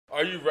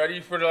are you ready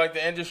for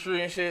the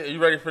industry and shit? Are you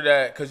ready for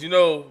that? Because you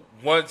know,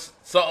 once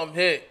something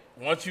hit,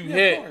 once you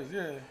hit, of course,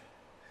 yeah.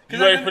 You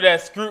ready for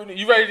that scrutiny?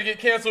 You ready to get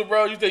canceled,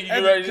 bro? You think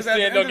you ready to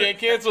stand up getting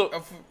canceled?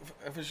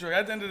 For sure.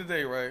 At the end of the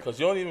day, right? Because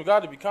you don't even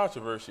got to be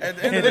controversial. At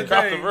the end of the day,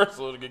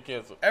 controversial to get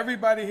canceled.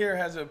 Everybody here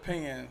has an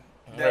opinion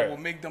that will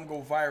make them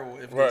go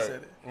viral if they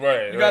said it.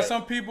 Right. You got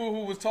some people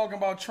who was talking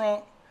about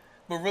Trump,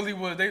 but really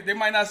they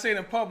might not say it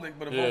in public,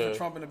 but vote for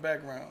Trump in the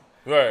background.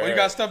 Right. Or you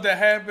got stuff that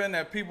happened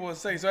that people will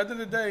say. So at the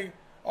end of the day,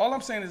 all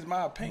I'm saying is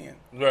my opinion.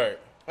 Right.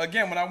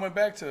 Again, when I went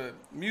back to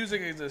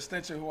music is an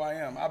extension of who I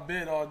am. I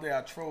bid all day.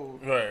 I troll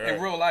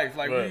in real life.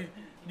 Like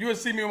you would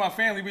see me with my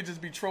family, we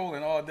just be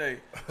trolling all day.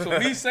 So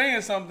me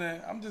saying something,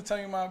 I'm just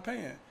telling you my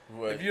opinion.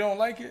 Right. If you don't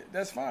like it,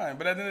 that's fine.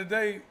 But at the end of the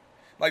day,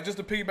 like just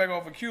to piggyback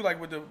off of Q, like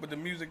with the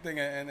music thing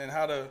and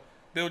how to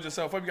build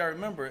yourself up, you gotta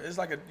remember it's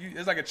like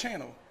a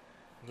channel.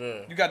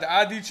 Yeah. You got the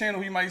ID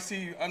channel, you might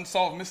see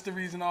unsolved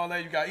mysteries and all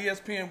that. You got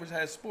ESPN, which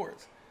has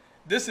sports.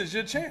 This is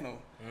your channel.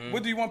 Mm.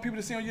 What do you want people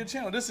to see on your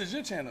channel? This is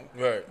your channel.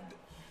 Right.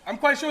 I'm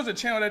quite sure it's a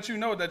channel that you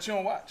know that you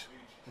don't watch.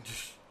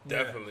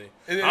 Definitely.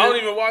 I don't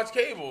even watch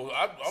cable.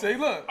 I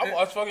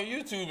watch fucking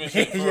YouTube and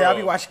shit. I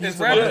be watching. It's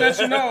rappers that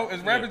you know.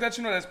 It's rappers that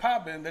you know that's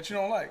popping that you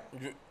don't like.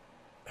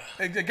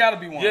 It gotta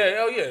be one. Yeah.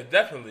 Oh yeah.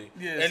 Definitely.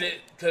 Yeah. And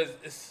because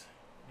it's.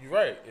 You're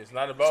right. It's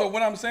not about. So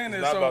what I'm saying is,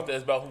 about that.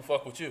 It's about who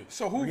fuck with you.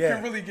 So who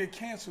can really get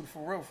canceled for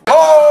real?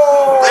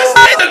 This is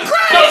the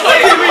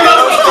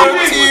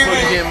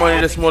getting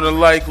money. That's more than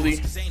likely.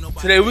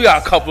 Today we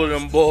got a couple of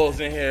them bulls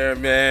in here,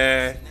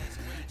 man.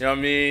 You know what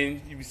I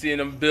mean? You be seeing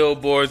them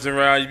billboards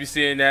around. You be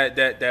seeing that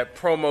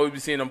promo. You be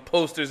seeing them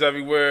posters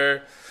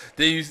everywhere.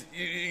 Then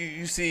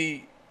you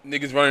see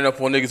niggas running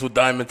up on niggas with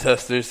diamond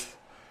testers.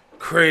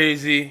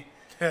 Crazy.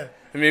 I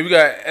mean, we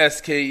got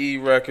SKE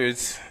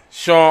Records.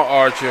 Shawn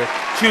Archer,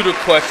 cue the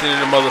question in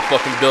the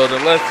motherfucking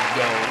building. Let's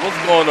go.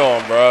 What's going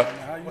on, bro?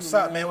 What's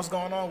up, man? What's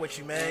going on with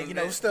you, man? You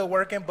know, we're still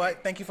working,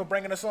 but thank you for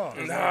bringing us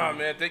on. Nah,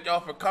 man. Thank y'all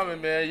for coming,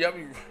 man. Y'all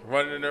be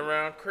running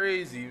around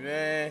crazy,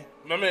 man.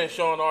 My man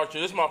Shawn Archer,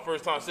 this is my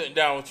first time sitting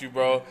down with you,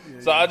 bro.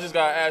 So I just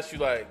got to ask you,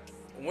 like,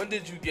 when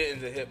did you get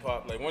into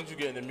hip-hop? Like, when did you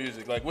get into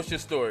music? Like, what's your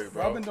story,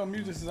 bro? I've been doing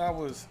music since I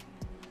was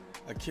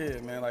a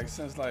kid, man. Like,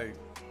 since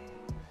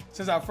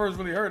I first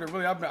really heard it,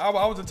 really, I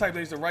was the type that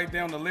used to write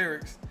down the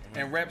lyrics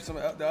and rap some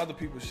of the other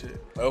people's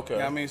shit. Okay. You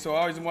know what I mean? So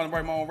I always wanted to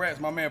write my own raps.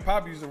 My man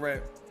Poppy used to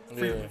rap.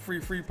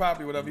 Free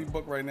Poppy, whatever he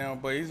booked right now.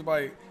 But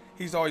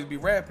he's always be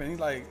rapping.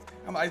 He's like,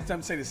 I used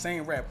to say the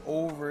same rap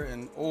over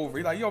and over.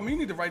 He's like, yo, man, you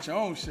need to write your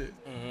own shit.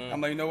 Mm-hmm. I'm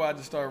like, you know what? I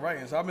just started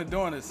writing. So I've been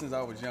doing it since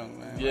I was young,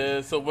 man. Yeah,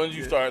 like, so when did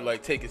you start,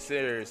 like, taking it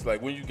serious?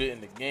 Like, when you get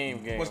in the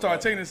game? Well,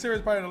 started taking it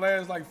serious probably the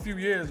last, like, few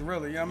years,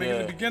 really. You know what I mean?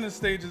 In the beginning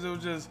stages, it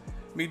was just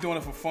me doing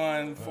it for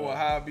fun, for a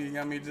hobby. You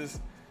know what I mean?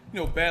 Just,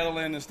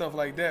 battling and stuff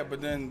like that.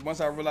 But then once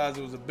I realized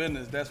it was a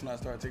business, that's when I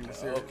started taking it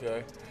serious.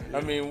 Okay. Yeah.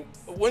 I mean,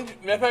 when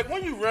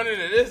you run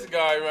into this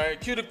guy, right?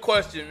 Cue the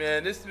question,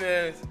 man. This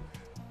man's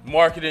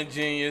marketing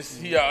genius.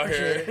 He out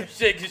here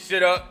shaking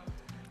shit up.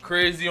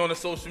 Crazy on the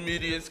social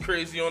medias,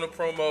 crazy on the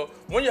promo.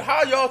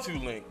 How y'all two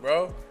link,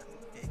 bro?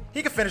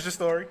 He can finish the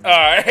story. All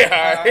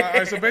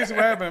right. So basically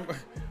what happened,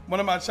 one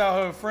of my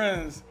childhood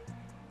friends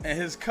and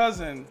his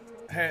cousin,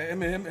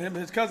 him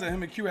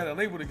and Q had a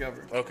label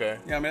together. Okay.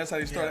 Yeah, I mean that's how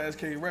they started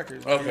SK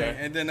Records. Okay. I mean?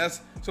 And then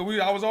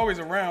I was always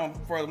around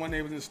for when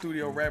they was in the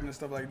studio rapping and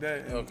stuff like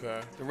that. And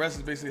okay. The rest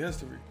is basically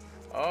history.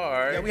 All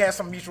right. Yeah, we had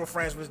some mutual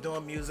friends who was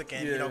doing music,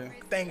 and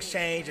things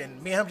changed,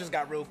 and me and him just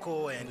got real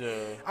cool. And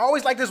I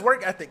always liked his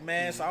work ethic,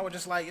 man. So I was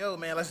just like, yo,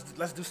 man,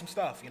 let's do some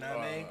stuff. You know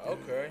what I mean?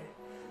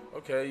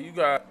 Okay. You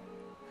got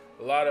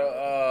a lot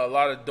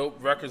of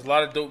dope records, a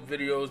lot of dope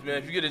videos, man.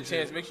 If you get a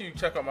chance, make sure you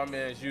check out my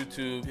man's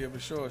YouTube. Yeah, for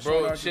sure.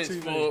 Bro, shit's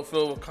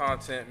full with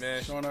content,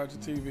 man. Shawn Archer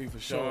TV, for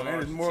sure. And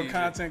there's more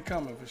content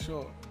coming, for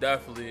sure.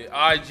 Definitely.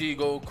 IG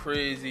go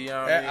crazy, you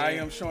know what I mean? I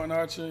am Shawn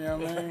Archer, you know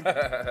what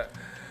I mean?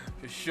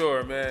 For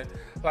sure, man.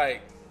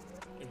 Like,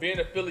 being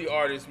a Philly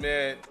artist,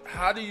 man,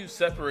 how do you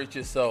separate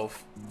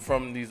yourself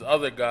from these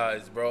other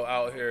guys, bro,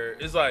 out here?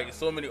 It's like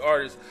so many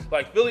artists.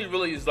 Like, Philly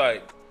really is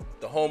like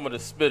the home of the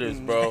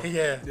spitters, bro.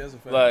 Yeah. That's a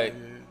fact. Like,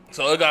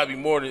 so it gotta be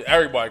more than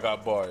everybody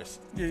got bars.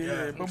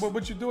 Yeah. But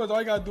what you do is,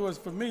 all you gotta do is,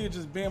 for me, it's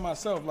just being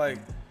myself. Like,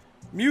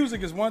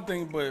 music is one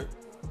thing, but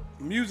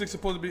music's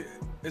supposed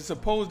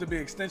to be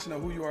an extension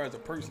of who you are as a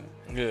person.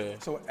 Yeah.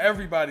 So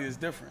everybody is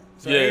different.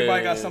 So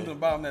everybody got something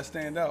about them that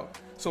stand out.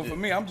 So for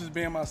me, I'm just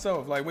being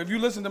myself. Like, if you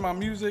listen to my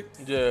music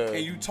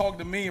and you talk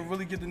to me and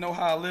really get to know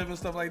how I live and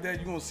stuff like that,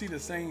 you're gonna see the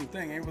same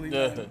thing. Ain't really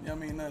nothing, you know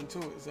what I mean, nothing to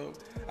it. So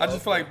I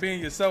just feel like being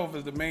yourself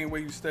is the main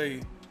way you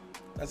stay.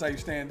 That's how you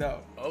stand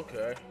out.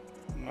 Okay.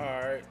 All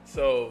right.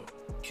 So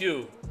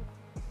Q,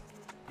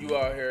 you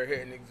out here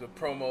hitting niggas with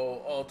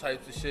promo, all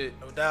types of shit.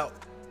 No doubt.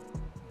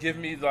 Give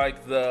me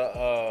like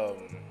the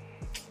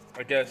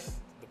I guess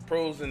the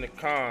pros and the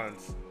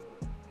cons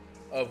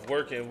of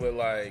working with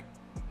like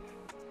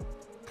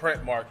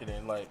print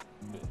marketing. Like,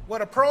 well,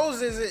 the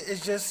pros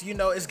is just,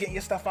 is getting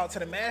your stuff out to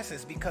the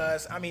masses,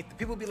 because I mean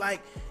people be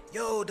like,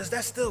 yo, does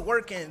that still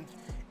work? And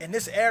in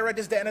this era,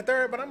 this, that, and the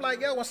third. But I'm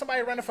like, yo, when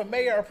somebody running for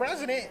mayor or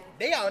president,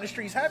 they out in the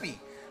streets heavy.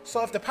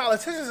 So if the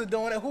politicians are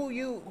doing it,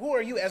 who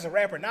are you as a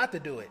rapper not to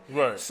do it?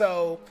 Right.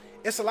 So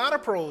it's a lot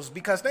of pros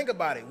because think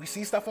about it. We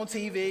see stuff on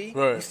TV.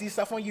 Right. We see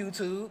stuff on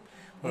YouTube.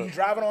 When you're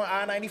driving on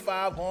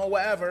I-95, going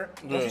wherever,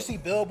 don't you see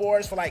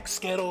billboards for like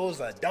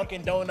Skittles, or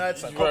Dunkin'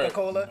 Donuts, or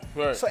Coca-Cola?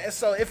 Right.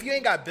 So if you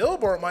ain't got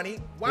billboard money,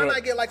 why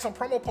not get like some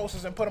promo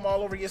posters and put them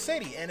all over your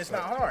city? And it's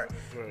not hard.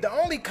 Right. The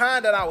only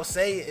con that I would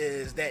say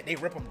is that they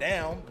rip them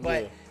down,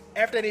 but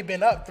after they've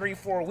been up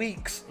 3-4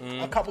 weeks,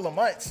 a couple of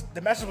months,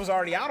 the message was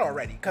already out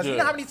already. Because you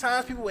know how many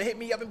times people would hit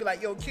me up and be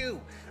like, yo, Q,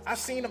 I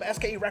seen them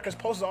SKE Records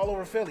posters all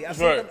over Philly. I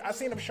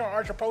seen them Shawn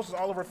Archer posters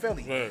all over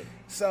Philly. Right.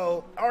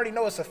 So I already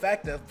know it's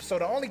effective. So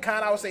the only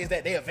con I would say is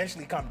that they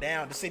eventually come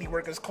down. The city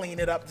workers clean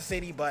it up, the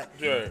city, but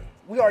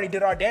we already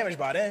did our damage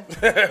by then.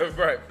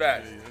 Right,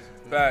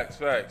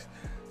 facts.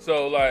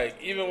 So like,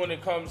 even when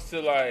it comes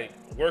to like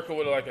working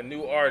with like a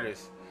new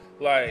artist,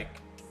 like,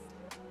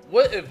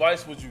 what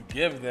advice would you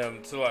give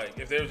them to like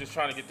if they were just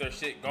trying to get their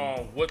shit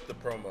going with the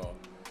promo?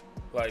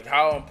 Like,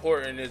 how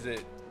important is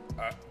it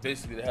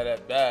basically to have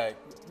that bag?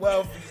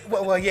 Well,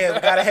 yeah,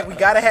 we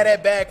gotta have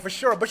that bag for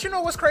sure. But you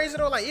know what's crazy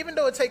though? Like, even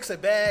though it takes a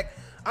bag,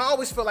 I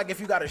always feel like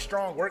if you got a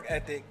strong work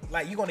ethic,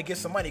 like you're gonna get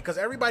some money. Because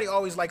everybody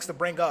always likes to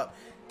bring up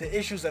the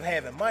issues of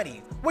having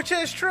money, which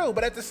is true.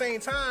 But at the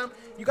same time,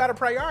 you gotta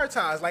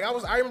prioritize. Like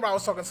I remember I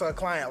was talking to a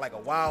client like a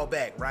while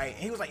back, right?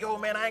 And he was like, "Yo,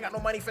 man, I ain't got no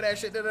money for that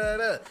shit.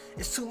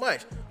 It's too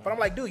much." But I'm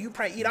like, dude, you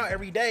probably eat out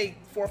every day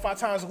 4 or 5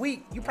 times a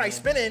week. You probably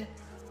spending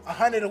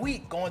 $100 a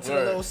week going to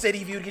the little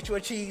City View to get you a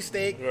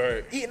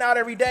cheesesteak. Eating out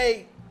every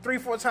day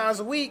 3-4 times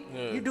a week.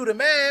 You do the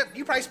math,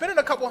 you probably spending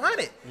a couple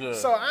hundred.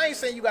 So I ain't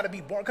saying you got to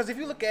be born, because if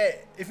you look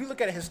at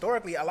it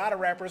historically, a lot of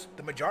rappers,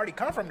 the majority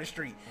come from the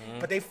street,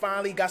 but they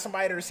finally got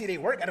somebody to see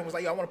their work and was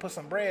like, yo, I want to put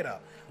some bread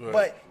up.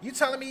 But you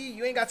telling me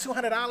you ain't got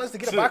 $200 to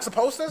get a box of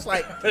posters?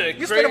 Like,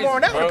 you spending more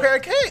on that with a pair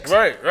of kicks.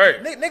 Right.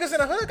 Niggas in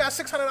the hood got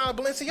 $600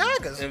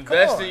 Balenciagas.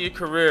 Invest in your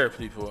career,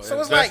 people. So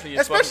it's like,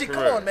 especially,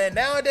 come on, man,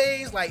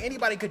 nowadays, like,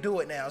 anybody could do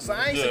it now. So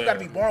I ain't saying you got to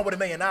be born with $1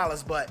 million,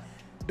 but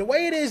the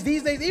way it is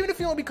these days, even if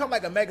you don't become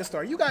like a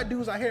megastar, you got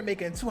dudes out here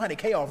making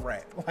 $200K off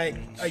rap, like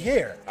a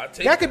year.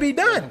 That could be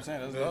done.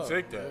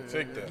 Take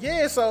that.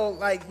 Yeah, so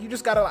like you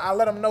just gotta. I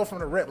let them know from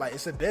the rip, like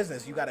it's a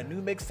business. You got a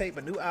new mixtape,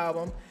 a new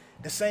album.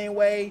 The same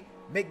way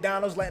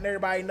McDonald's letting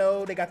everybody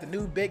know they got the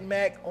new Big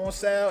Mac on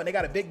sale and they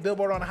got a big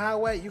billboard on the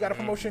highway. You got to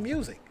promote your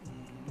music.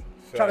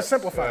 Try to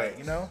simplify it,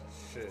 you know.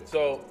 Shit.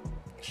 So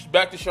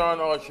back to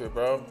Shawn Archer,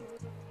 bro.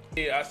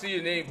 Yeah, I see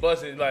your name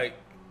buzzing like.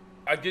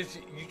 I guess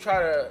you try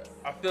to.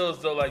 I feel as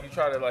though like you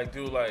try to like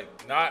do like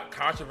not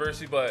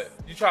controversy, but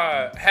you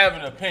try to have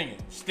an opinion,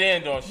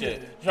 stand on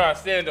shit. You try to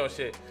stand on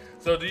shit.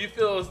 So do you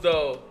feel as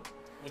though,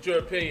 with your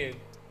opinion,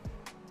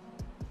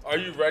 are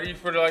you ready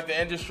for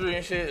the industry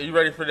and shit? Are you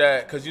ready for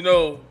that? Because you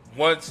know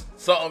once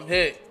something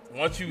hit,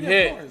 once you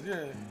hit, of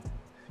course,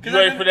 you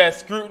ready for that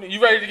scrutiny?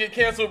 You ready to get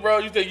canceled, bro?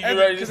 You think you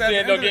ready to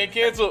stand on getting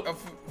canceled?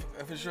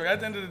 For sure. At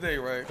the end of the day,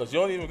 right? Because you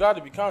don't even got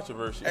to be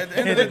controversial. At the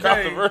end of the day,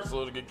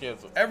 controversial to get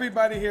canceled.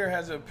 Everybody here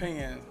has an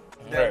opinion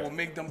that will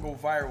make them go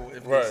viral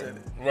if they said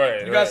it.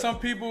 Right. You got some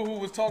people who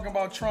was talking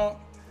about Trump,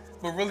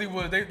 but really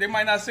they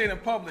might not say it in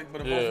public,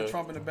 but vote for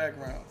Trump in the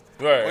background.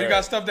 Right. Or you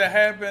got stuff that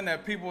happened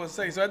that people will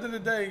say. So at the end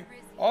of the day,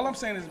 all I'm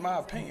saying is my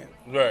opinion.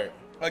 Right.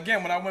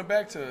 Again, when I went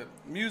back to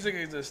music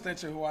is an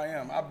extension of who I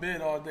am. I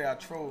bid all day. I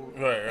troll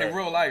in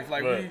real life.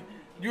 Like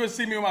you would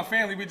see me with my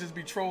family, we just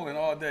be trolling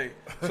all day.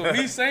 So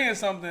me saying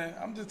something,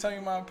 I'm just telling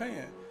you my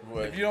opinion.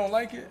 Right. If you don't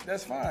like it,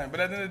 that's fine. But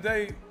at the end of the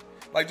day,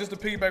 like just to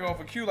piggyback off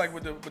of Q, like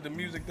with the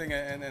music thing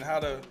and how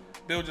to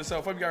build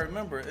yourself up, you gotta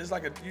remember it's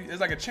like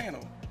a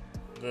channel.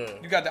 Yeah.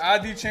 You got the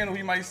ID channel,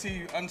 you might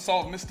see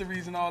unsolved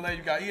mysteries and all that.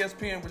 You got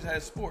ESPN, which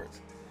has sports.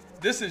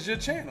 This is your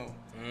channel.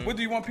 What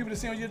do you want people to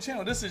see on your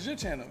channel? This is your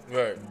channel.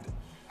 Right.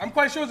 I'm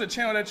quite sure it's a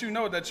channel that you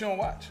know that you don't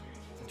watch.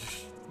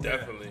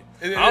 Definitely.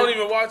 I don't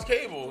even watch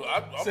cable.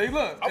 I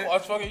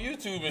watch fucking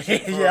YouTube and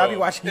shit. I be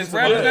watching YouTube. It's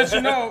rappers that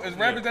you know. It's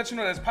rappers that you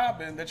know that's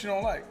popping that you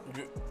don't like.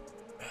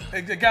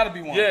 It gotta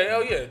be one.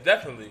 Yeah,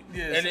 definitely.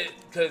 Yeah, and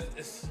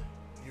because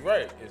you're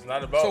right. It's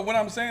not about. So what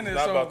I'm saying is,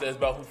 it's not about that. It's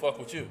about who fuck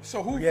with you.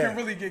 So who can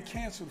really get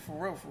canceled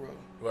for real?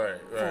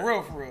 Right. For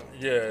real.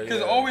 Yeah. Because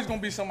there's always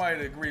gonna be somebody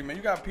to agree, man.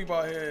 You got people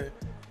out here.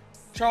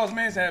 Charles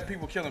Manson had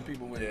people killing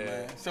people with it,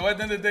 man. So at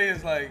the end of the day,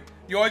 it's like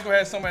you always gonna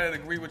have somebody that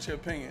agree with your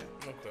opinion.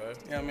 Okay.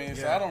 You know what I mean?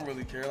 Yeah. So I don't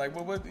really care. Like,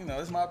 what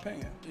it's my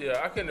opinion. Yeah,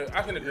 I can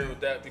agree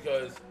with that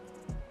because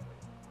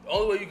the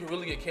only way you can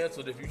really get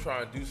canceled if you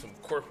try and do some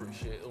corporate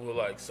shit with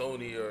like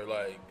Sony or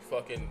like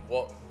fucking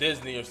Walt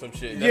Disney or some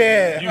shit. You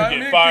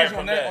get fired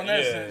from that.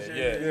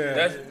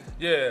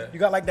 Yeah. You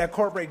got like that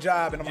corporate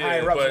job and them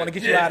higher ups want to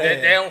get you out of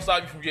there. They don't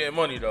stop you from getting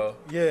money though.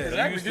 Yeah.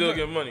 Exactly. You still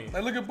get money.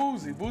 Like look at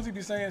Boozy. Boozy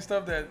be saying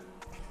stuff that.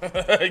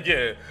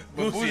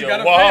 Boozy got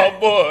a wild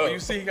boy. But you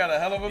see, he got a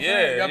hell of a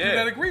fan. You got people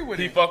that agree with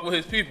him. He fuck with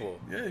his people.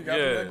 Yeah, you got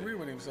people that agree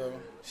with him. So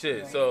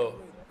so.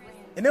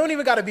 And they don't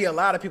even got to be a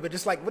lot of people.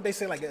 Just like what they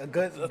say, like a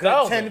good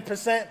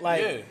 10%.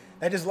 Like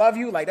That just love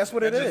you, like that's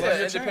what it is.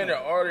 Yeah, independent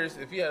artist.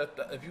 If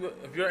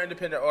you're an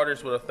independent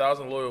artist with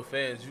 1,000 loyal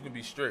fans, you can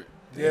be strict.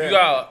 Yeah. If you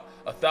got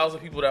 1,000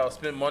 people that will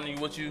spend money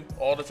with you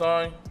all the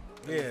time.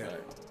 Yeah.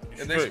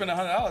 If they spend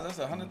 $100, that's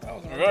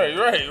 $100,000.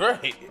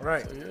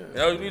 Right. So,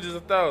 yeah. All you need is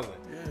 1,000.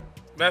 Yeah.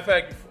 Matter of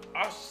fact,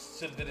 I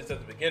should have did this at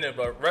the beginning,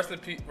 but rest in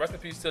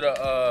peace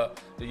to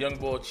the young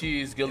boy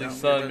Cheese, Gilly's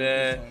son,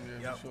 man.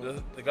 Yeah, sure.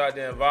 The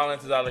goddamn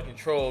violence is out of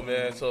control,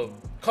 man. So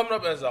coming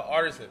up as an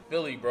artist in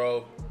Philly,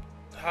 bro,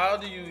 how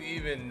do you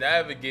even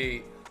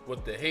navigate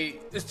with the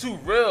hate? It's too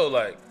real.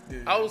 Like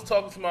I was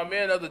talking to my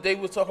man the other day.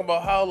 We was talking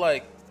about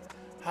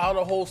how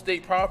the whole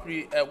state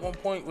property at one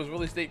point was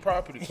really state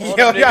property.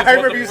 I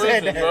remember you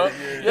saying that. Bro.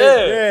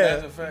 Yeah.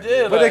 That's a fact.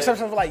 Yeah, with the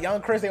exception of like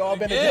Young Chris, they all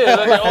been to jail. Yeah,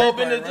 like they all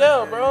been to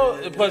jail, bro.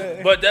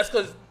 But that's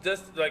because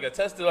just like a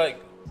test to like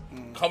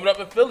coming up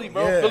in Philly,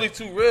 bro. Yeah. Philly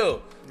too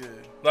real. Yeah.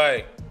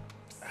 Like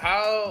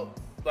how,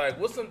 like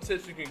what's some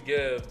tips you can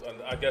give?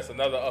 I guess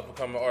another up and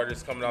coming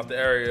artist coming out the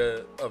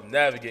area of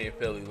navigating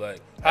Philly. Like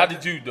how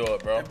did you do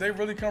it, bro? If they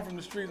really come from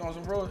the streets on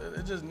some road,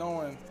 it's just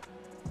knowing.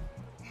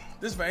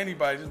 This is for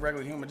anybody, just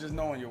regular human, just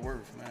knowing your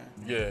worth, man.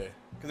 Yeah.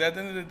 Because at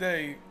the end of the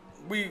day,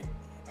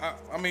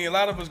 I mean, a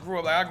lot of us grew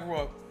up. Like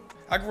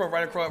I grew up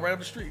right up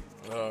the street.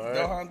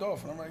 Delhan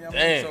Dolphin. I'm like,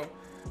 damn.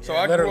 So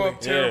I grew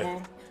up terrible.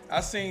 Yeah.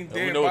 I seen dead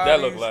bodies. We know what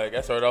that looked like.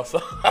 That's right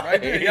outside.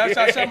 Right there. Yeah,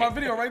 I shot my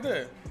video right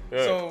there.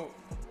 Yeah. So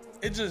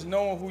it's just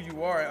knowing who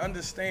you are and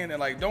understanding.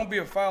 Like, don't be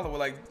a follower.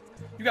 Like,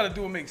 you got to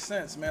do what makes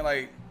sense, man.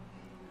 Like,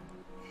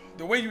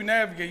 the way you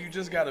navigate, you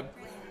just gotta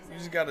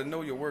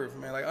know your worth,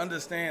 man. Like,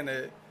 understand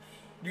that.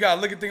 You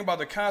gotta think about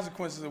the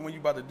consequences of when you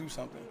about to do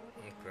something.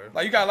 Okay.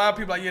 Like you got a lot of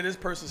people like, yeah, this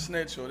person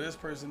snitch or this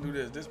person do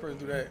this person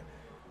do that.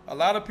 A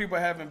lot of people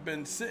haven't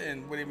been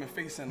sitting where they've been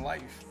facing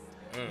life.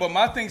 But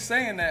my thing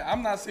saying that,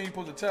 I'm not saying you're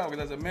supposed to tell,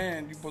 because as a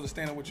man, you're supposed to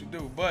stand on what you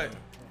do. But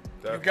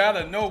you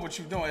gotta know what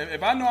you're doing.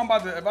 If I know I'm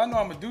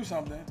gonna do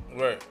something,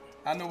 right,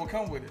 I know what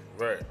come with it.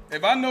 Right.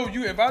 If I know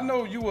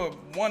you a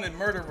wanted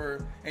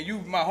murderer and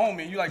you my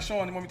homie and you like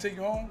Shawn, you want me to take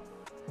you home?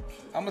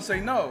 I'm gonna say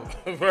no.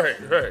 Right.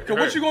 Cause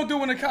what you gonna do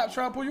when the cops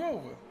try to pull you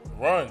over?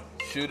 Run,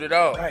 shoot it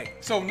out. Right.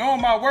 So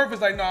knowing my worth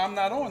is like, no, I'm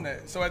not on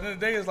that. So at the end of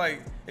the day, it's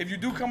like, if you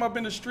do come up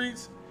in the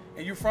streets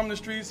and you from the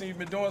streets and you've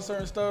been doing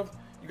certain stuff,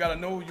 you gotta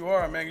know who you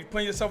are, man. You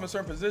putting yourself in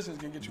certain positions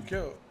can get you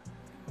killed,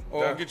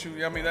 or get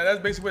you. I mean, that's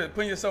basically what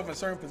putting yourself in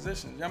certain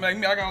positions. I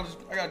mean, I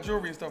got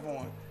jewelry and stuff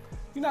on.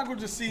 You're not gonna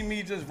just see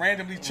me just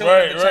randomly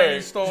chilling in the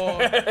Chinese store.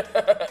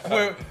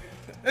 Where,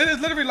 it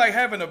is literally like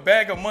having a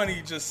bag of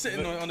money just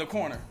sitting on the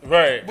corner.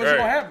 Right. What's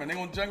gonna happen? They're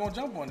gonna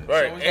jump on it.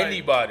 Right. So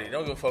anybody.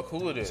 Don't give a fuck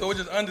who it is. So it's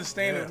just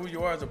understanding who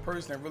you are as a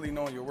person and really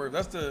knowing your worth.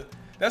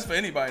 That's for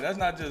anybody. That's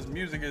not just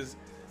music. Is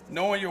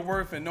knowing your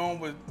worth and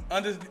knowing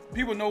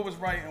people know what's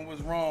right and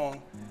what's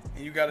wrong,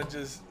 and you gotta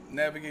just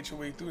navigate your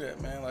way through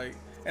that, man. Like,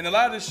 and a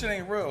lot of this shit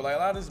ain't real. Like a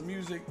lot of this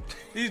music,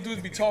 these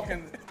dudes be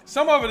talking.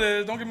 Some of it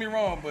is. Don't get me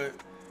wrong, but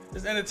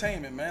it's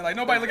entertainment, man. Like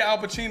nobody look at Al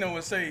Pacino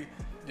and say,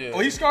 oh,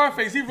 he's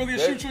Scarface. He really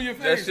shoot you in your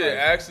face. That shit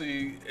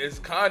actually is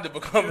kind of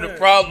becoming a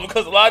problem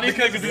because a lot of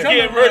these niggas is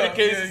getting murder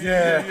cases.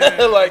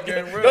 Like,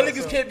 y'all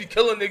niggas can't be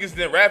killing niggas and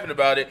then rapping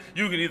about it.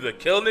 You can either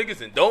kill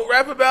niggas and don't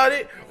rap about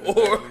it,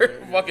 or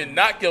fucking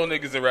not kill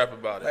niggas and rap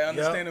about it. Like,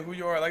 understanding who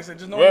you are. Like I said,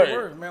 just know your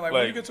worth, man. Like,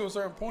 when you get to a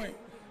certain point,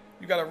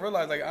 you gotta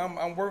realize, like,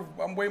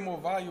 I'm way more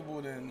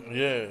valuable than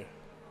that.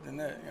 You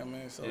know what I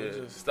mean? So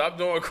just stop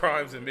doing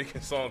crimes and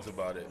making songs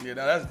about it. Yeah,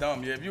 that's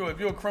dumb. Yeah, if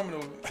you're a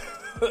criminal,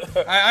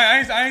 I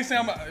ain't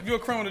saying if you're a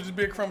criminal, just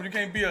be a criminal. You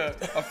can't be a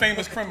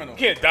famous criminal. You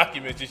can't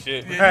document your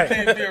shit. Yeah, you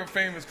can't be a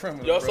famous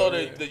criminal. Y'all saw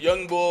the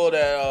young boy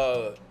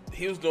that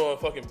he was doing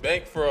fucking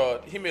bank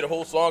fraud. He made a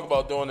whole song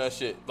about doing that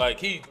shit. Like,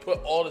 he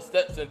put all the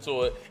steps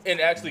into it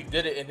and actually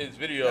did it in his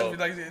video. Is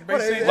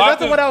that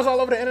the one that was all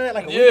over the internet?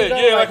 Like a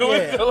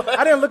week ago?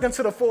 I didn't look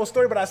into the full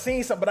story, but I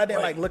seen something, but I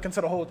didn't look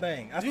into the whole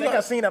thing. I think I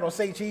seen that on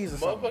Say Cheese or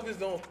something. Motherfuckers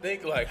don't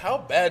think, like, how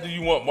bad do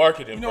you want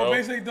marketing, bro? You know what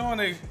basically doing?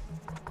 They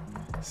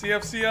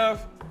CFCF.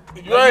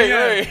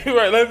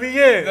 Right. Let me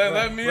in.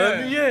 Let me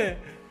in.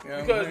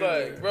 Yeah,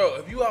 because bro,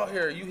 if you out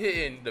here, you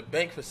hitting the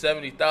bank for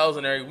 $70,000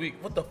 every week,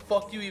 what the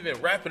fuck you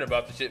even rapping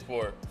about the shit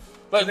for?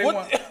 Like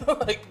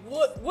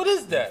what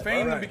is that?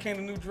 Fame became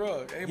a new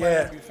drug. Everybody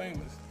want to be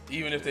famous.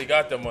 Even if they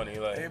got the money,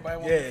 like everybody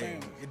want to be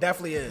famous. It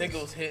definitely is.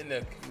 Niggas was hitting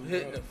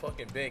the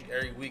fucking bank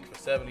every week for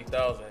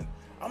 $70,000.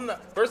 I'm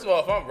not. First of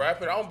all, if I'm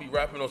rapping, I don't be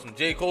rapping on some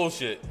J. Cole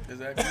shit.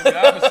 Exactly.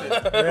 The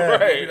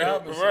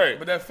opposite. Right.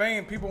 But that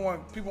fame, people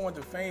want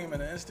the fame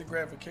and the instant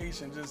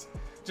gratification.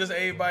 Just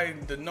everybody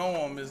to know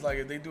them is like,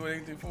 if they do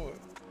anything for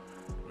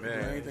it.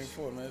 Man,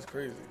 it's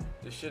crazy.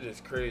 This shit is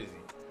crazy.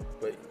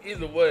 But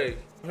either way,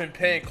 I've been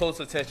paying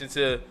close attention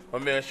to my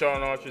man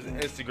Shawn Archer's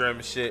Instagram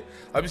and shit.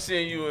 I've been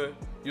seeing you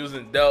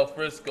using Del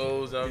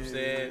Frisco's. You know what I'm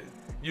saying?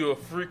 You a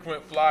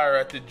frequent flyer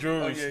at the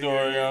jewelry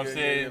store. You know what I'm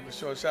saying? Yeah, for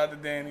sure. Shout out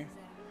to Danny.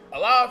 A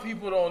lot of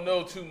people don't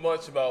know too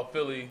much about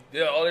Philly.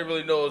 All they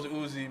really know is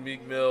Uzi,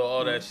 Meek Mill,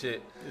 all that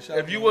shit.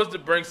 If you was to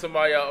bring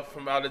somebody out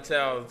from out of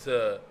town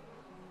to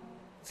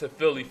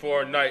Philly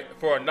for a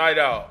night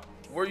out,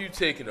 where you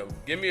taking them?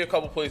 Give me a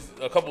couple places,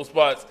 a couple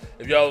spots.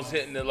 If y'all was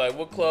hitting it, like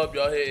what club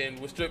y'all hitting,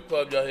 what strip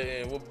club y'all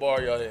hitting, what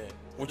bar y'all hitting,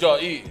 what y'all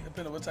eating.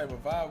 Depends on what type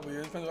of vibe we.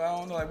 Depends on, I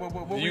don't know, like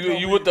what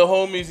you with the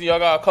homies and y'all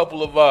got a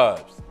couple of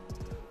vibes.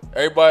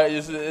 Everybody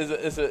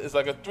it's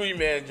like a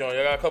 3-man joint.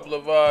 Y'all got a couple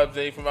of vibes.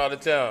 They from out of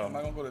town. Am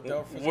I gonna go to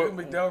Del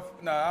Frisco?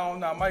 Nah, I don't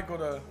know. I might go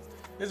to.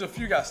 There's a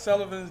few. Got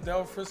Sullivan's,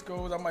 Del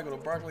Frisco's. I might go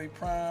to Berkeley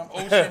Prime,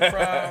 Ocean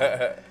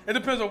Prime. It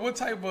depends on what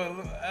type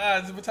of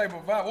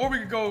vibe. Or we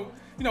could go.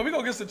 We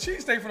go get some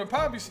cheesesteak from the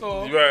Poppy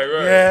store. Right.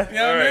 Yeah. You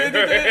know what I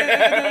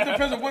mean? It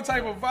depends on what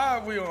type of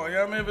vibe we on. You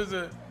know what I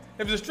mean?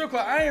 If it's a strip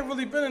club, I ain't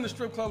really been in the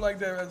strip club like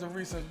that as of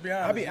recent, to be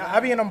honest. I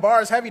be in them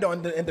bars heavy though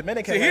in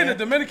Dominican land. Here in the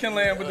Dominican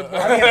land with the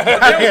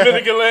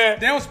Dominican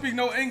land. They don't speak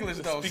no English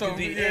though. So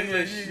you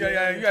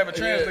have a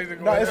translator.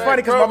 No, it's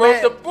funny because my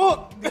man. The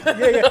book. No,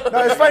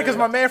 it's funny because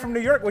my man from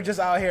New York was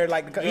just out here.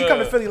 Like he come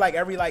to Philly like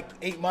every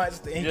 8 months,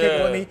 and he kick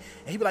it with me,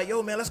 and he be like,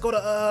 "Yo, man, let's go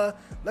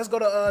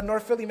to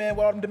North Philly, man,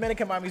 where all them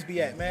Dominican mommies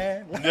be at,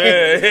 man." Like,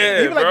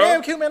 he be like,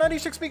 "Damn, cute man, none of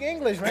these chicks speak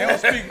English, man." They don't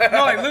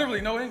speak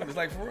literally no English,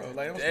 like for real,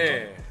 like.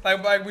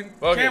 Like we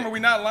camera, we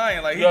not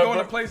lying. Like he going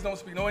to place, don't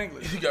speak no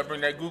English. You gotta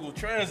bring that Google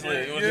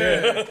Translate.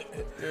 Yeah,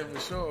 for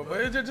sure.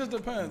 But it just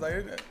depends. Like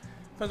it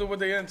depends on what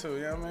they into.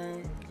 You know what I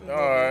mean?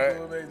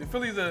 All right.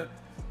 Philly's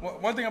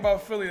one thing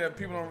about Philly that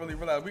people don't really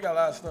realize. We got a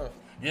lot of stuff.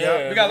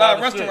 Yeah, we got a lot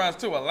of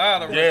restaurants too. A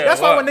lot of restaurants.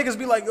 That's why when niggas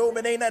be like, "Yo,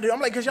 man, they ain't nothing." I'm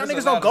like, "Cause y'all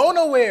niggas don't go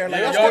nowhere."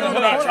 Like, y'all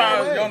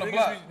on the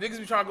block. Niggas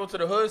be trying to go to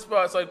the hood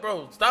spots. Like,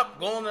 bro, stop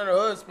going to the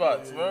hood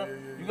spots, bro.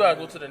 You gotta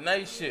go to the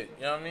nice shit.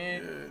 You know what I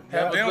mean?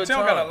 Have a good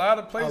time. Got a lot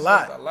of places.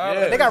 A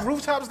lot. They got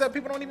rooftops that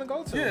people don't even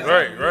go to. Yeah,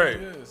 right.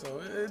 Yeah,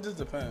 so it just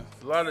depends.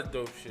 A lot of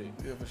dope shit.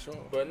 Yeah, for sure.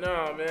 But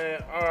nah,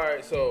 man. All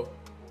right, so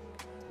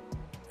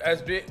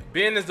as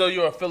being as though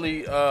you're a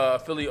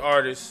Philly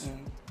artist,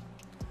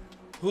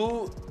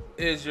 who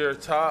is your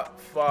top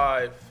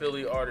 5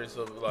 Philly artists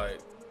of like?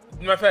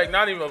 Matter of fact,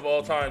 not even of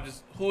all time.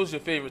 Just who is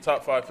your favorite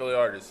top 5 Philly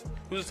artists?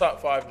 Who's the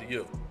top 5 to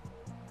you?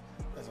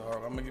 That's hard.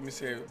 I'm gonna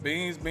say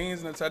Beans, and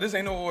the top. This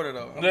ain't no order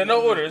though. There's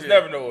no order. It's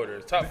never no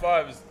order. Top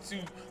 5 is too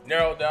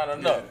narrowed down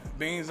enough. Yeah.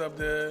 Beans up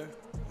there,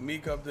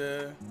 Meek up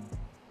there.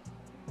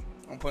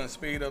 I'm putting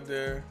Speed up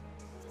there.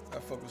 I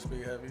fuck with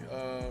Speed heavy.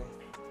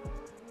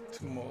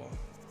 2 more.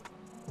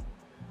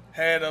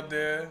 Had up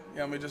there, you know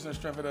what I mean, just in the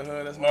strength of the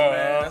hood. That's my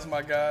man. That's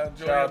my guy.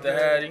 Joey. Shout out to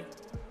Hattie.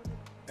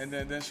 And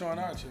then Shawn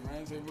Archer,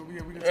 man. So we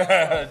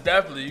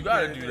definitely, you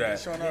gotta do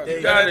that. Shawn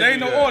Archer. There ain't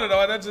no order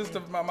though. That's just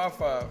my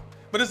 5.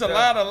 But it's a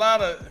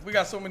lot of. We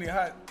got so many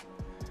hot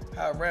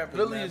rappers.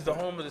 Philly is the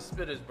home of the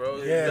spitters, bro.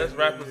 Yeah. The best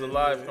rappers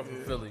alive come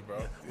from Philly,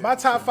 bro. My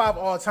top 5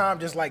 all time,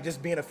 just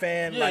being a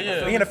fan,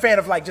 being a fan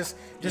of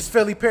just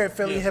Philly, period,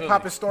 Philly hip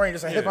hop historian,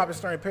 just a hip hop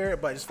historian,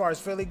 period. But as far as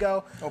Philly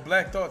go,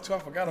 Black Thought too. I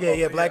forgot about.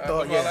 Yeah, Black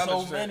Thought. Yeah,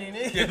 so many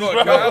niggas. Yeah, go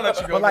ahead. I'll let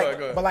you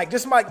go. But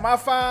just my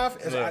 5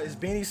 is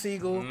Beanie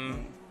Siegel,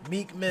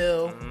 Meek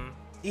Mill,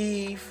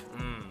 Eve,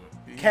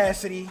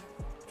 Cassidy.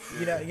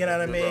 You know what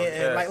I mean?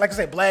 And like I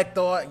said, Black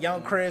Thought,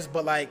 Young Chris,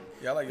 but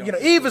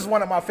Eve is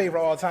one of my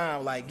favorite all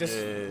time. Like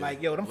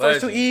them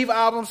first 2 Eve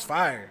albums,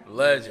 fire.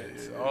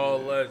 Legends, all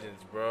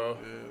legends, bro.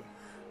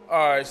 Yeah.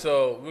 All right,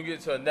 so we'll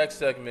get to the next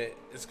segment.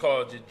 It's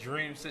called Your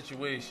Dream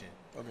Situation.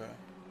 Okay.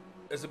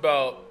 It's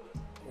about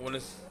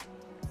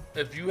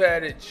if you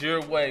had it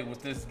your way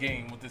with this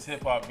game, with this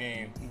hip hop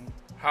game,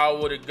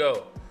 how would it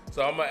go?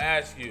 So I'm gonna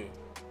ask you,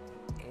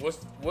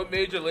 what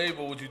major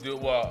label would you do?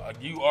 Well,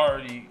 you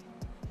already.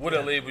 With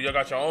a label, y'all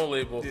got your own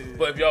label. Yeah.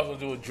 But if you also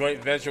do a joint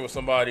venture with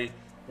somebody,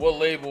 what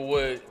label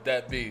would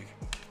that be?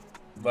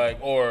 Like,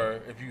 or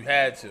if you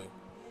had to,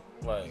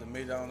 like,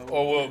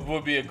 or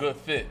would be a good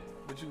fit?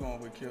 What you going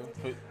with, Kill?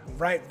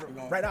 Right.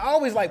 I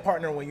always like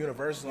partnering with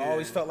Universal. I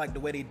always felt like the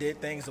way they did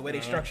things, the way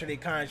they structure their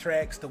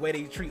contracts, the way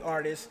they treat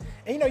artists.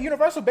 And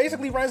Universal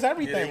basically runs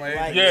everything.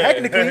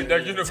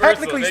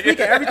 Technically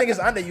speaking, everything is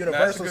under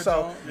Universal.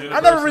 So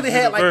I never really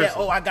had like that.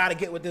 Oh, I gotta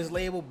get with this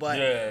label, but.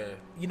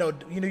 You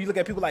look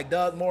at people like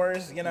Doug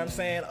Morris, you know what I'm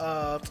saying?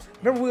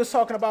 Remember we was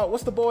talking about,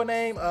 what's the boy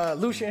name?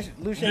 Lucian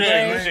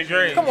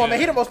Grainge. Come on, man.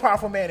 He the most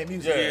powerful man in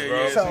music.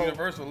 Bro. So,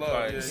 Universal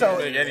love. So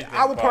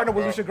I would partner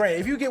with Lucian Grainge.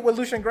 If you get with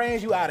Lucian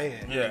Grainge, you out of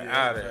here. Yeah,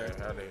 out of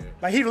here.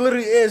 Like, he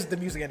literally is the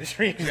music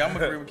industry. Yeah, I'm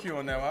agree with Q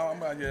on that. I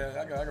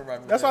can rock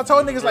with That's why I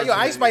told niggas, like, yo,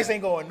 Ice Spice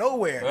ain't going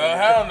nowhere.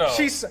 Hell no.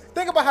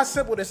 Think about how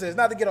simple this is.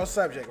 Not to get on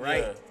subject,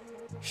 right?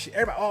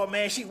 Everybody, oh,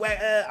 man, she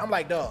whack. I'm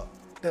like, dog,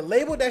 the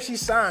label that she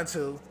signed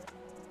to,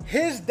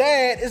 his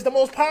dad is the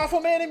most powerful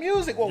man in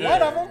music. Well,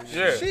 one of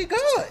them, she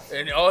good.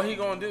 And all he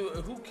gonna do,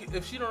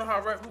 if she don't know how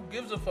to rap, who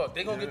gives a fuck?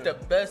 They gonna get the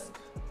best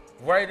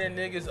writing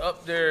niggas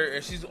up there,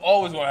 and she's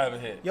always gonna have a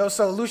hit. Yo,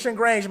 so Lucian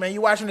Grainge, man,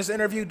 you watching this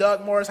interview?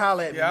 Doug Morris,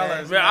 holla at me,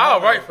 man.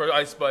 I'll write for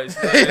Ice Spice.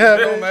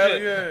 Don't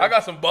matter. I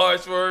got some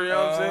bars for her. You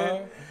know what I'm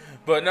saying?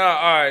 But now,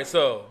 all right.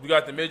 So we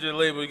got the major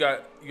label. You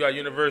got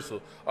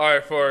Universal. All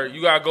right,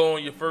 you gotta go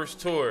on your first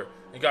tour.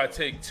 You gotta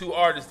take 2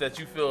 artists that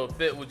you feel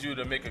fit with you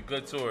to make a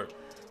good tour.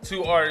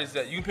 2 artists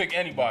that you can pick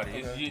anybody.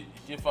 Okay.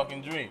 It's your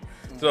fucking dream.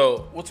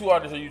 So, what 2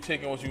 artists are you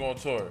taking when you go on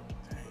tour?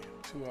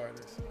 Damn, 2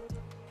 artists.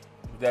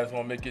 that's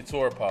gonna make your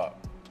tour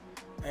pop?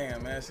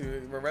 Damn, man. See,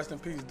 rest in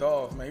peace,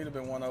 Dolph, man. He'd have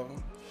been one of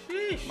them.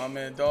 Sheesh. My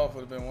man Dolph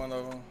would have been one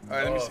of them. All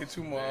right, let me see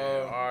two more.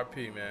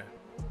 R.I.P. man.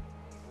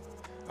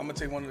 I'm gonna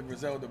take one of the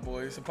Griselda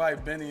boys. So probably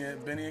Benny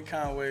and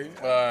Conway.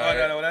 Right.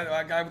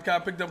 I kind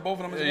of picked up both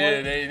of them as one.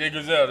 Yeah, they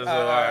Griselda. So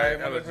all right,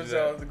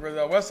 the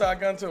Griselda. West Side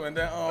Gun too, and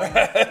then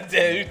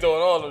damn, you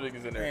throwing all the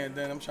niggas in there. And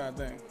then I'm trying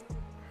to think.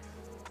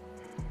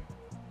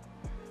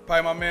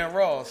 Probably my man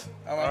Ross.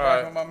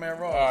 I'm my man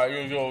Ross. All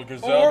right, you go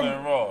Griselda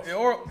and Ross.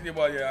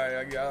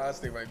 I'll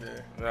stay right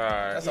there. All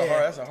right.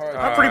 That's a hard.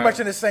 I'm pretty much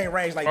in the same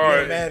range, like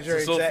being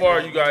manager. So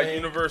far, you got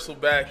Universal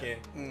backing.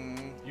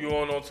 You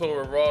on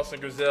tour with Ross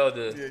and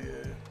Griselda. Yeah.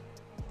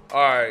 All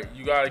right,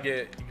 you gotta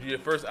get your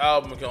first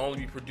album can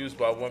only be produced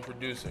by one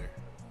producer.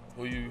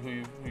 Who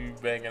you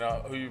banging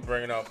out? Who you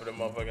bringing out for the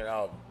motherfucking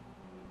album?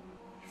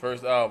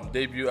 First album,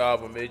 debut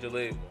album, major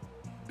label,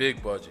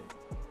 big budget.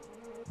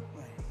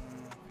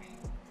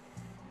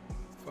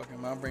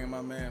 Fucking man, I'm bringing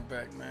my man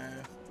back,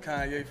 man.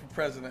 Kanye for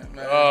president,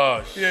 man.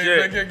 Oh shit!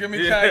 Yeah, give me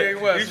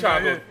Kanye West. He's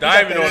trying to go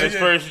diamond on his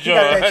first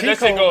joint. That shit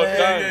go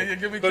diamond. Yeah,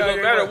 give me Kanye West. But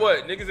no matter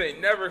what, niggas ain't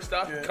never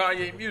stopping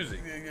Kanye music.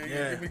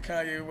 Yeah, give me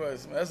Kanye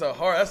West. Man. That's a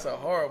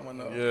hard one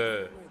though.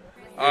 Yeah.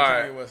 All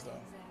right. Kanye West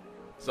though.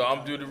 So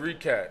I'm doing the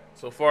recap.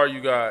 So far,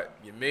 you got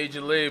your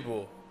major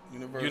label,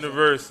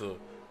 Universal,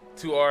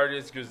 two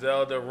artists,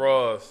 Griselda,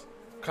 Ross,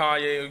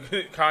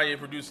 Kanye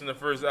producing the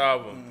first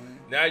album.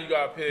 Now you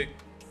gotta pick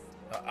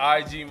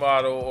an IG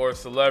model or a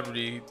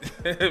celebrity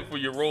for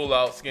your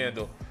rollout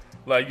scandal.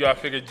 Like, you gotta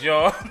pick a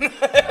John.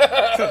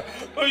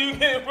 Who you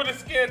getting for the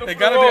scandal? It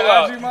gotta be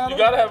an IG model?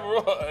 You gotta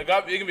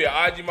have it can be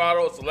an IG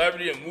model, a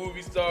celebrity, a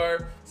movie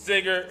star,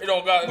 singer. It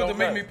don't got. But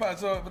make me pop.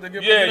 But they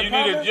give you need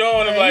a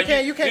John. Yeah, like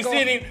you can't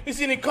you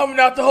seen him coming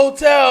out the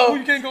hotel. Who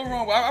you can't go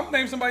wrong with? I'm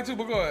naming somebody too,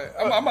 but go ahead.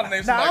 I'm about to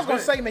name somebody. I was gonna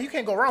say, man, you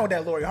can't go wrong with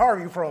that Lori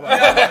Harvey promo.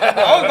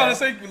 I was about to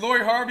say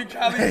Lori Harvey,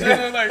 Kylie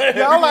Jenner,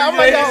 I'm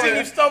like, you seen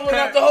him stumbling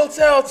out the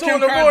hotel too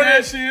in the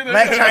morning.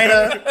 Black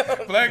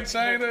China. Black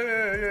China,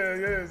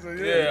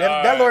 yeah.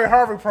 That Lori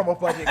Harvey promo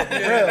budget is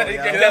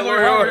real. That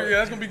Lori Harvey,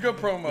 that's gonna be good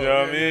promo. You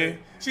know what I mean?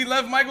 She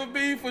left Michael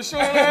B for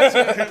Shawn.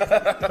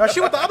 No,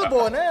 she with the other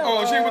boy now.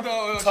 Oh, she with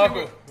the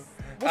Tucker.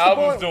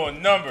 Album's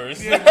doing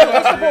numbers.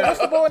 What's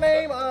the boy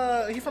name?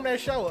 He from that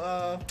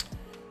show.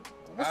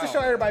 What's the show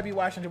everybody be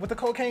watching with the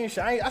cocaine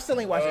show? I still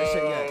ain't watching that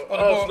shit yet.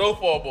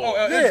 Snowfall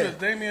Boy.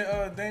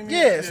 Damien.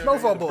 Yeah,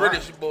 Snowfall Boy.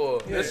 British boy.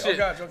 That shit.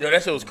 Yo,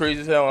 that shit was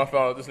crazy as hell when I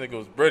found out this nigga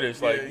was British.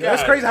 Like,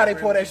 it's crazy how they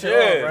pull that shit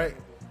off, right?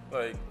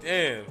 Like,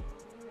 damn.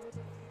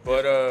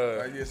 But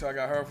so I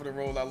got her for the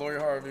role, like Lori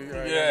Harvey.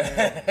 Right,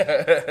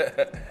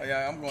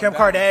 I'm going Kim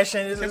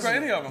Kardashian.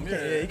 Any of them,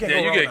 you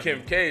get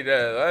Kim K.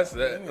 That's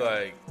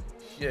like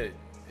shit.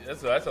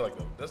 That's like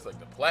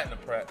the platinum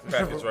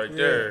package right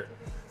there.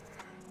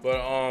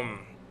 But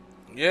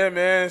yeah,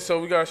 man.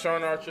 So we got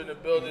Shawn Archer in the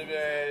building,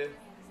 man.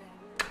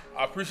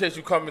 I appreciate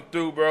you coming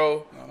through,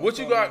 bro. What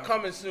you got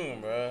coming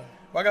soon, bro?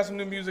 Well, I got some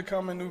new music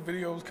coming, new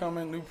videos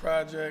coming, new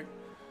project,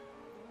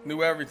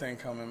 new everything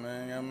coming,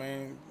 man. You know what I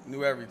mean?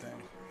 New everything.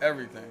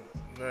 Everything.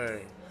 Man.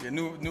 Yeah,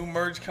 new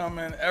merch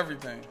coming,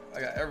 everything. I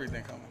got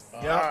everything coming.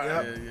 Yep.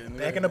 Yeah,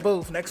 back in the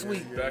booth next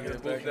week. Back in the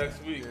booth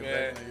next week,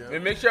 man.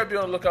 And make sure I be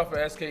on the lookout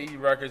for SKE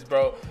Records,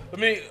 bro. I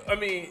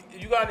mean,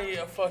 you got any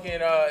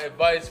fucking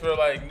advice for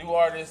like new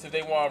artists if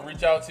they want to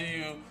reach out to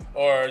you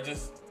or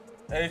just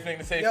anything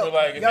to say for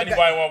like if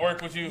anybody want to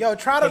work with you?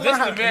 Try to learn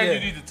how. This is the man you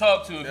need to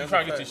talk to if you're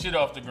trying to get your shit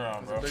off the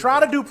ground, bro.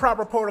 Try to do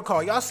proper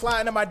protocol. Y'all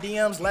slide into my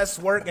DMs, let's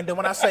work, and then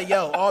when I say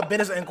all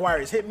business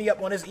inquiries, hit me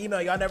up on this email.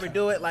 Y'all never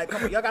do it. Like,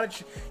 come on, y'all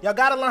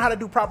gotta learn how to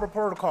do proper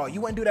protocol. You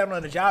wouldn't do that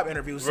on a job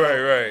interview. So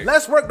right.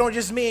 Let's work don't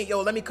just mean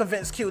let me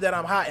convince Q that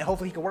I'm hot and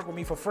hopefully he can work with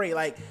me for free.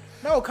 Like,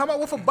 no, come up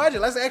with a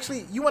budget. Let's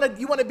actually you wanna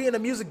be in the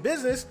music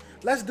business.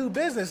 Let's do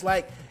business.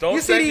 Like,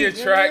 don't send your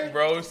track,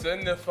 bro.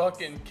 Send the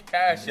fucking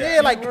cash out. Yeah,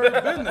 like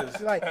business.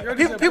 Like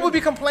people be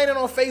complaining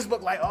on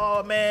Facebook like,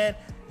 oh man,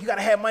 you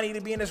gotta have money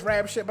to be in this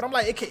rap shit. But I'm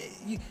like,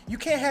 you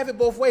can't have it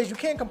both ways. You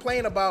can't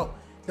complain about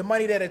the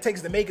money that it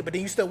takes to make it, but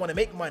then you still want to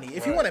make money.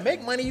 If you want to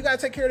make money, you gotta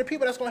take care of the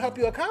people that's gonna help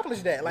you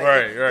accomplish that. Like,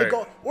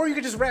 or you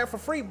could just rap for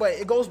free, but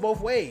it goes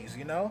both ways,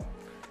 you know.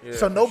 Yeah,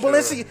 so no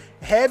Balenciaga.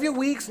 Have your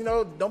weeks,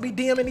 Don't be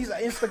DMing these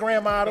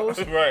Instagram models.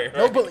 right.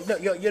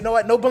 You know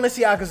what? No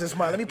Balenciagas this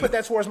month. Let me put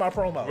that towards my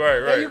promo. Right.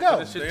 There you go.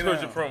 Put the shit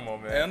towards your promo,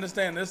 man. I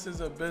understand this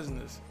is a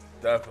business.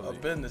 Definitely. A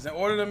business. In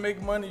order to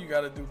make money, you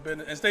got to do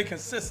business and stay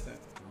consistent.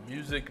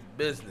 Music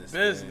business.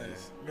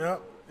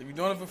 Yep. If you're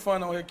doing it for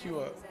fun, don't hit Q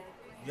up.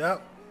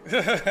 Yep.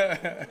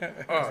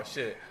 Oh,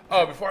 shit.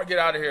 Oh, before I get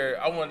out of here,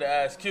 I wanted to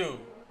ask Q.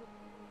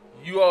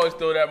 You always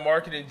throw that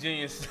marketing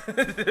genius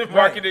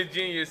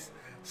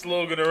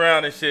slogan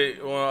around and shit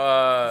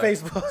on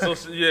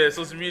Facebook.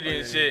 Social media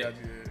and shit.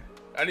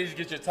 I need to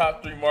get your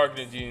top 3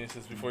 marketing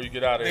geniuses before you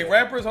get out of here. They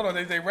rappers? Hold on,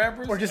 they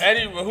rappers? Or just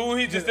who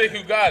he just think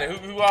who got it?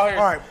 Who out here?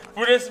 All right.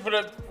 For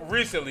the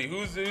recently,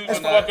 who's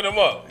fucking them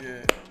up?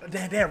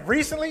 Yeah. Damn,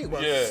 recently?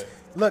 Well,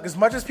 Look, as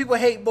much as people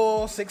hate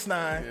Bull,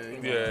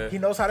 6'9", Yeah. he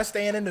knows how to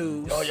stay in the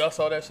news. Oh, y'all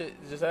saw that shit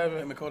just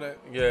happened? Kodak.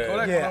 Yeah.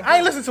 Kodak Yeah, I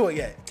ain't listened to it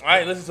yet. I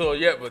ain't listened to it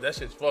yet, but that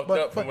shit's fucked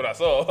up from what I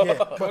saw. Yeah,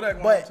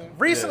 Kodak but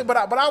recently, but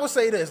I would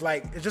say this,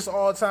 like, it's just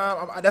all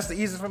time. That's the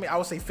easiest for me. I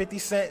would say 50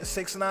 Cent,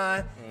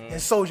 6ix9ine, and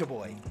Soulja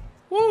Boy.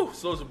 Woo,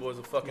 Soulja Boy's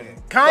a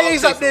fucking...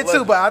 Kanye's up there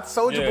too, but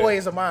Soulja Boy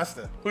is a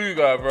monster. Who you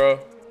got, bro?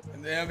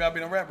 And they don't gotta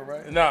be no rapper,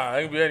 right? Nah,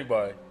 ain't be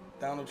anybody.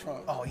 Donald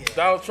Trump. Oh yeah.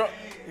 Donald Trump.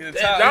 He's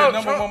the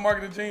number one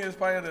marketing genius,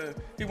 probably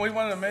he one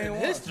of the main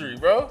ones. History,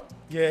 bro.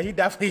 Yeah, he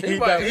definitely.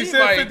 He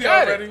said 50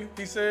 already.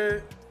 He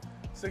said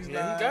 6'9".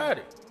 Yeah, he got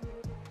it.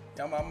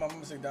 Yeah, I'm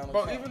gonna say Donald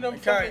Bro, Trump. even them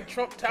fucking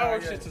Trump Tower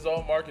shits is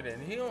all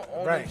marketing. He don't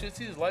own them shits.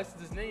 He just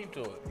licensed his name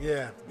to it.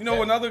 Yeah. You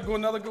know another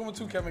good one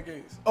too, Kevin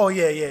Gates. Oh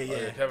yeah.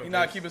 He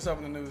not keep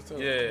himself in the news too.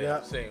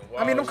 Yeah.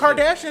 I mean them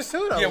Kardashians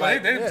too though. Yeah, well,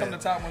 they some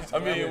of the top ones. I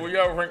mean, we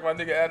all rank my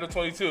nigga Adam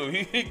 22.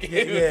 He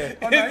gave his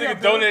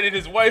nigga donated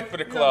his wife for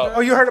the clout.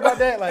 Oh, you heard about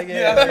that? Like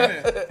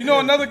yeah. You know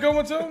another good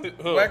one too?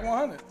 Wack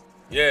 100.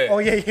 Yeah. Oh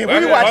yeah.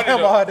 We watch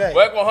him all day.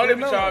 Wack 100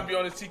 be trying to be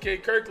on the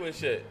TK Kirkland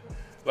shit.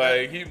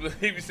 Like, he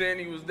be saying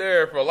he was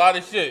there for a lot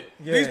of shit.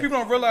 Yeah. These people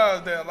don't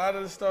realize that a lot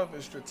of this stuff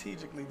is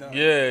strategically done.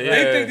 Yeah.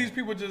 They think these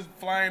people just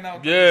flying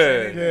out.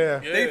 Yeah.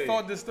 They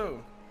thought this too.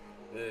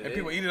 Yeah, and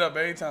people eat it up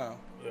every time.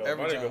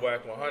 Every time. Nigga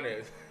Wack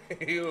 100,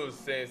 he was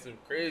saying some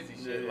crazy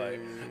shit. Like,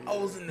 I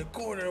was in the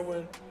corner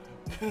when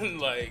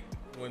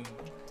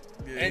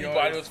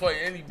anybody was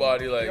fighting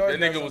anybody. Like, that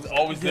nigga was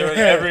always there in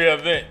every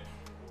event.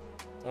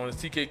 On the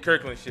TK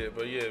Kirkland shit,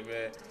 but yeah,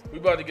 man, we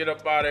about to get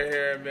up out of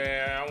here,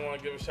 man. I want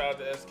to give a shout out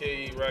to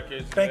SKE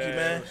Records. Thank you,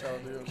 man.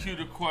 Cue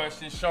the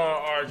question,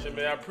 Shawn Archer,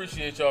 man. I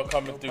appreciate y'all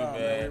coming through,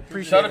 man.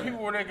 Appreciate Shout out to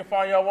people where they can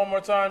find y'all one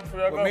more time before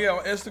y'all go. Me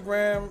on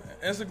Instagram,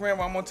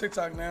 I'm on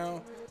TikTok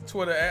now.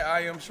 Twitter at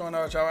I am Shawn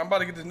Archer. I'm about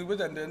to get this new,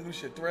 what's that new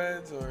shit,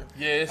 Threads or?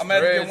 Yeah, it's I'm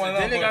Threads.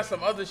 Then they got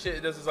some other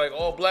shit that's just like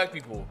all black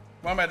people.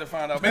 I'm about to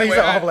find out. Anyway,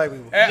 all black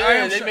people.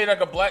 Yeah, they made like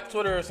a black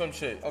Twitter or some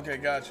shit. Okay,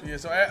 got you. Yeah,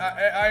 so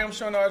I am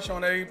Shawn Archer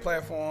on every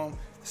platform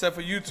except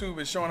for YouTube.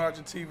 It's Shawn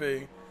Archer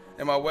TV,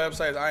 and my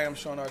website is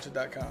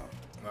IamShawnArcher.com.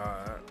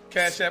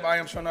 Cash App, I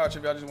am Shawn Archer.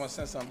 If y'all just want to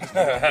send something.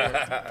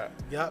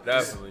 Yep,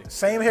 definitely.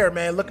 Same here,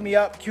 man. Look me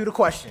up. Cue the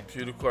question.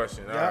 Cue the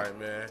question. All right,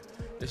 man.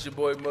 It's your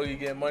boy Moogie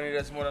getting money.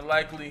 That's more than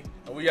likely,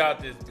 and we out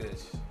this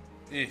bitch.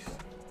 Peace.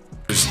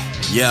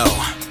 Yo.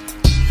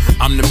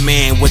 I'm the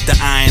man with the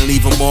iron,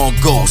 leave them all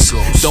ghosts.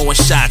 Throwing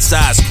shots,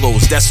 eyes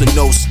closed. That's a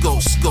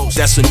no-scope.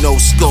 That's a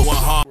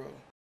no-scope.